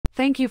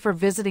Thank you for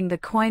visiting the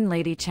Coin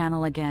Lady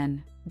channel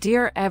again.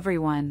 Dear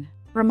everyone,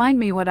 remind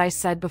me what I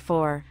said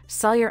before,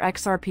 sell your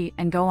XRP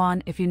and go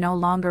on if you no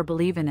longer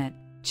believe in it.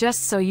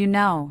 Just so you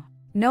know,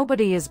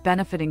 nobody is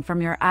benefiting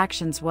from your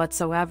actions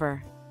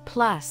whatsoever.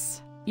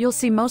 Plus, you'll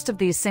see most of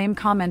these same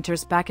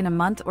commenters back in a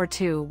month or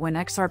two when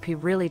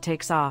XRP really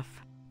takes off.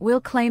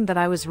 Will claim that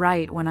I was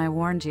right when I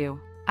warned you.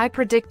 I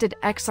predicted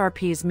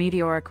XRP's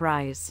meteoric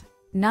rise.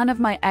 None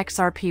of my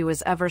XRP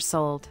was ever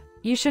sold.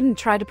 You shouldn't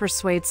try to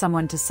persuade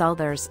someone to sell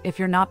theirs if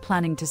you're not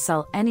planning to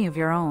sell any of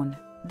your own.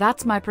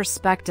 That's my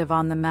perspective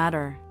on the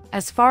matter.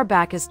 As far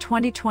back as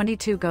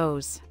 2022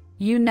 goes,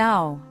 you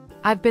know,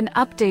 I've been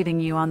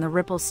updating you on the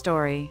Ripple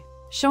story,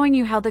 showing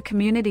you how the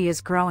community is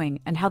growing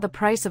and how the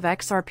price of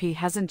XRP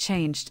hasn't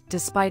changed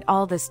despite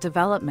all this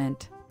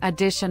development.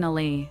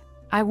 Additionally,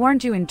 I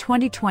warned you in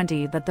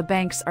 2020 that the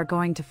banks are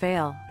going to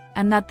fail,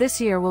 and that this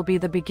year will be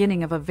the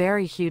beginning of a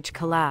very huge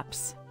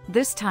collapse.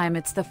 This time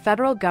it's the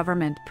federal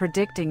government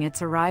predicting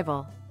its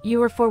arrival. You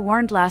were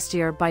forewarned last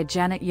year by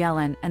Janet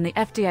Yellen and the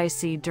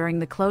FDIC during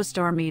the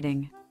closed-door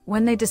meeting,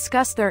 when they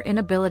discussed their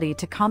inability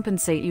to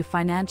compensate you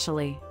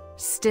financially.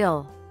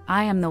 Still,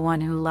 I am the one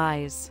who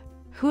lies.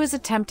 Who is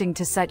attempting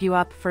to set you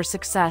up for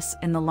success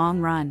in the long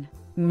run?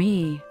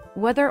 Me.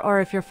 Whether or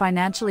if you're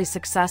financially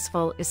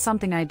successful is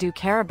something I do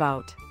care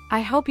about.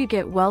 I hope you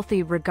get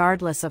wealthy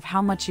regardless of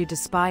how much you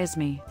despise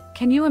me.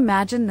 Can you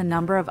imagine the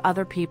number of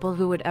other people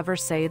who would ever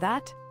say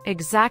that?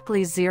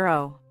 Exactly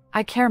zero.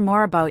 I care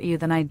more about you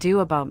than I do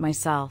about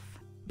myself.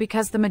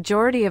 Because the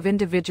majority of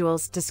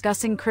individuals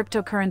discussing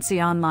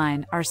cryptocurrency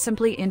online are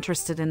simply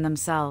interested in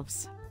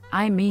themselves.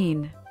 I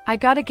mean, I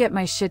gotta get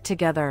my shit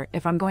together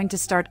if I'm going to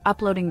start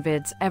uploading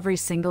vids every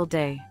single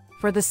day.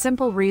 For the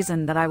simple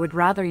reason that I would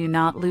rather you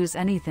not lose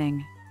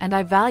anything, and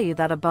I value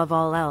that above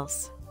all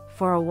else.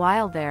 For a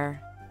while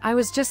there, I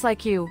was just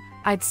like you.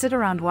 I'd sit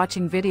around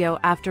watching video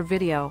after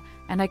video,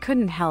 and I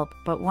couldn't help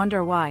but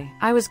wonder why.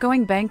 I was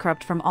going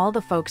bankrupt from all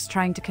the folks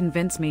trying to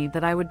convince me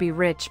that I would be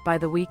rich by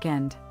the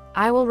weekend.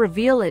 I will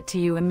reveal it to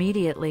you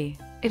immediately.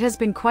 It has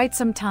been quite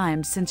some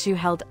time since you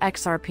held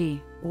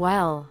XRP.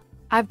 Well,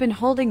 I've been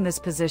holding this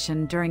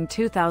position during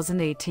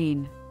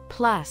 2018.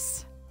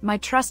 Plus, my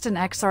trust in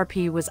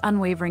XRP was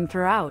unwavering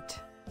throughout.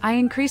 I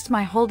increased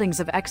my holdings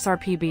of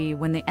XRPB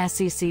when the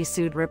SEC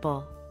sued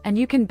Ripple. And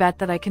you can bet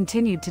that I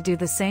continued to do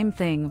the same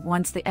thing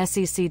once the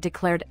SEC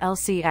declared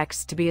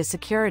LCX to be a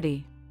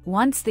security.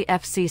 Once the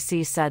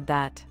FCC said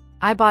that,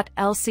 I bought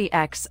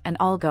LCX and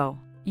Algo.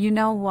 You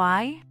know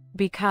why?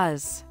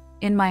 Because,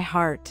 in my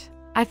heart,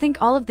 I think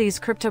all of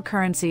these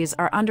cryptocurrencies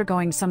are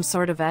undergoing some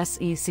sort of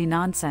SEC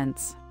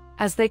nonsense,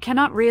 as they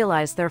cannot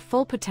realize their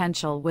full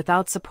potential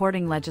without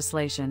supporting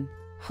legislation.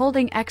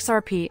 Holding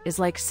XRP is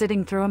like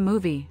sitting through a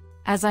movie.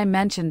 As I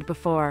mentioned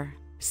before,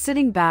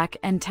 sitting back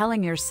and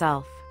telling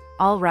yourself,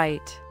 all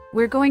right,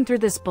 we're going through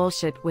this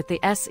bullshit with the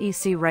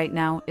SEC right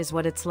now is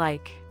what it's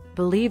like.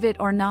 Believe it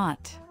or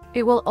not,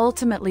 it will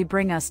ultimately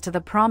bring us to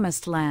the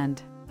promised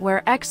land,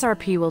 where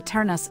XRP will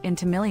turn us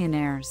into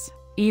millionaires.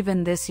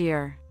 Even this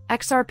year,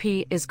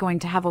 XRP is going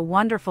to have a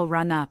wonderful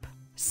run-up.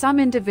 Some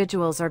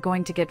individuals are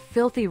going to get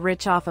filthy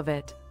rich off of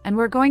it, and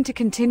we're going to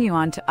continue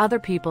on to other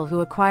people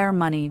who acquire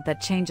money that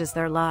changes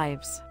their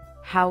lives.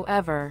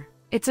 However,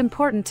 it's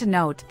important to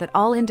note that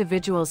all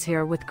individuals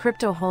here with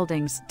crypto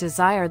holdings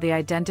desire the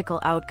identical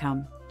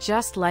outcome.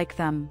 Just like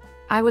them,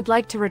 I would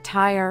like to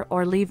retire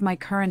or leave my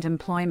current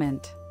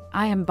employment.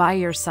 I am by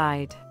your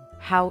side.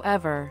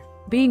 However,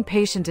 being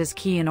patient is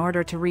key in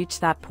order to reach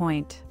that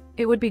point.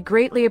 It would be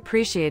greatly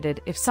appreciated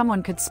if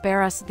someone could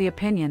spare us the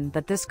opinion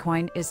that this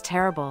coin is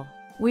terrible.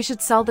 We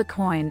should sell the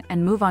coin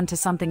and move on to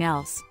something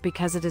else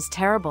because it is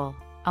terrible.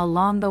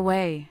 Along the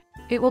way,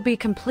 it will be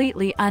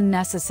completely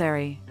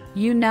unnecessary.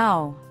 You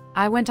know,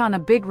 I went on a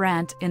big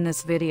rant in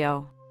this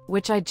video,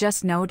 which I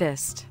just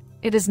noticed.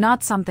 It is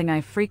not something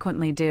I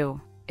frequently do.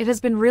 It has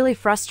been really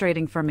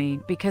frustrating for me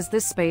because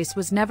this space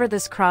was never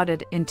this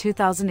crowded in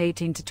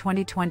 2018 to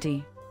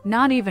 2020,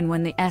 not even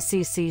when the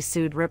SEC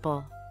sued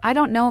Ripple. I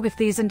don't know if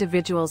these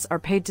individuals are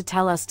paid to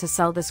tell us to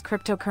sell this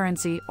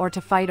cryptocurrency or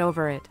to fight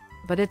over it,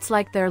 but it's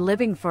like they're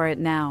living for it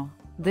now.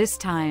 This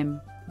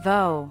time,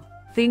 though,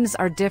 things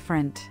are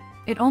different.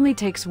 It only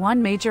takes one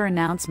major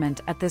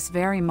announcement at this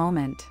very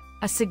moment.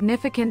 A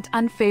significant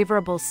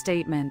unfavorable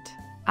statement.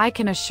 I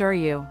can assure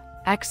you,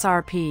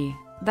 XRP,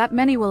 that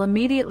many will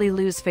immediately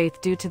lose faith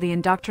due to the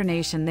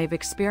indoctrination they've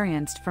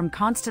experienced from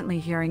constantly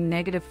hearing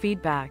negative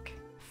feedback.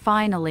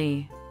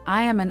 Finally,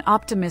 I am an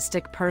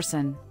optimistic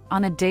person.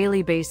 On a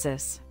daily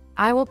basis,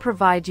 I will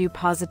provide you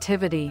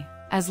positivity,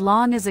 as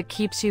long as it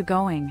keeps you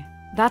going.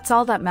 That's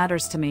all that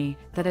matters to me,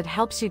 that it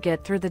helps you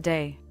get through the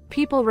day.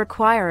 People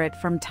require it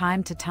from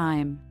time to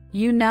time.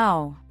 You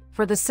know,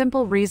 for the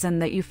simple reason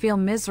that you feel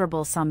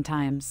miserable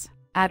sometimes.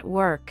 At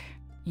work,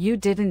 you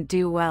didn't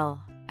do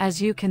well.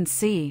 As you can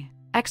see,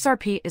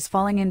 XRP is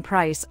falling in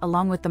price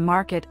along with the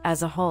market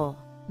as a whole.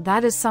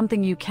 That is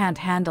something you can't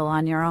handle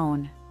on your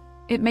own.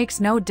 It makes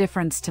no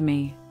difference to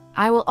me.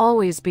 I will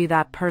always be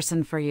that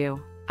person for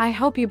you. I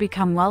hope you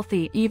become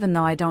wealthy even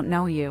though I don't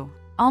know you.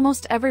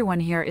 Almost everyone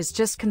here is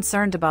just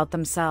concerned about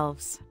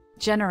themselves.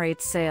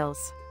 Generates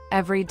sales.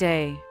 Every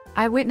day,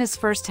 I witness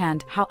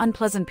firsthand how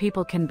unpleasant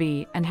people can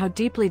be and how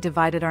deeply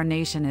divided our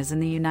nation is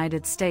in the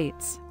United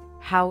States.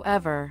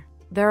 However,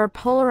 there are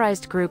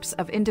polarized groups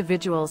of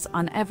individuals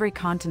on every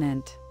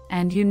continent,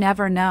 and you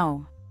never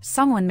know.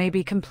 Someone may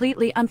be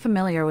completely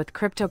unfamiliar with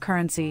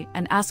cryptocurrency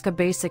and ask a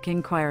basic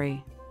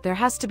inquiry. There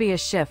has to be a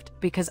shift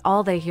because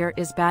all they hear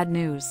is bad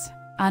news,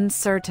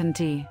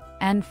 uncertainty,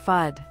 and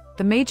FUD.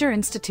 The major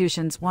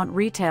institutions want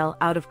retail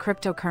out of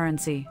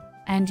cryptocurrency.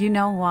 And you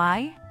know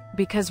why?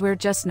 Because we're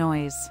just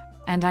noise.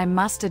 And I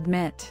must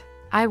admit,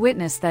 I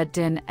witness that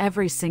din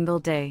every single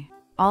day.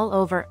 All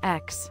over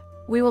X.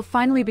 We will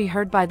finally be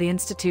heard by the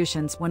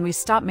institutions when we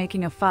stop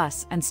making a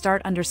fuss and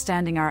start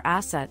understanding our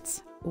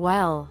assets.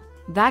 Well,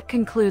 that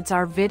concludes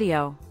our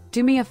video.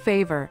 Do me a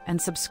favor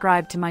and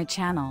subscribe to my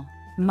channel.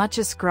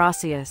 Muchas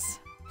gracias.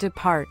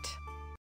 Depart.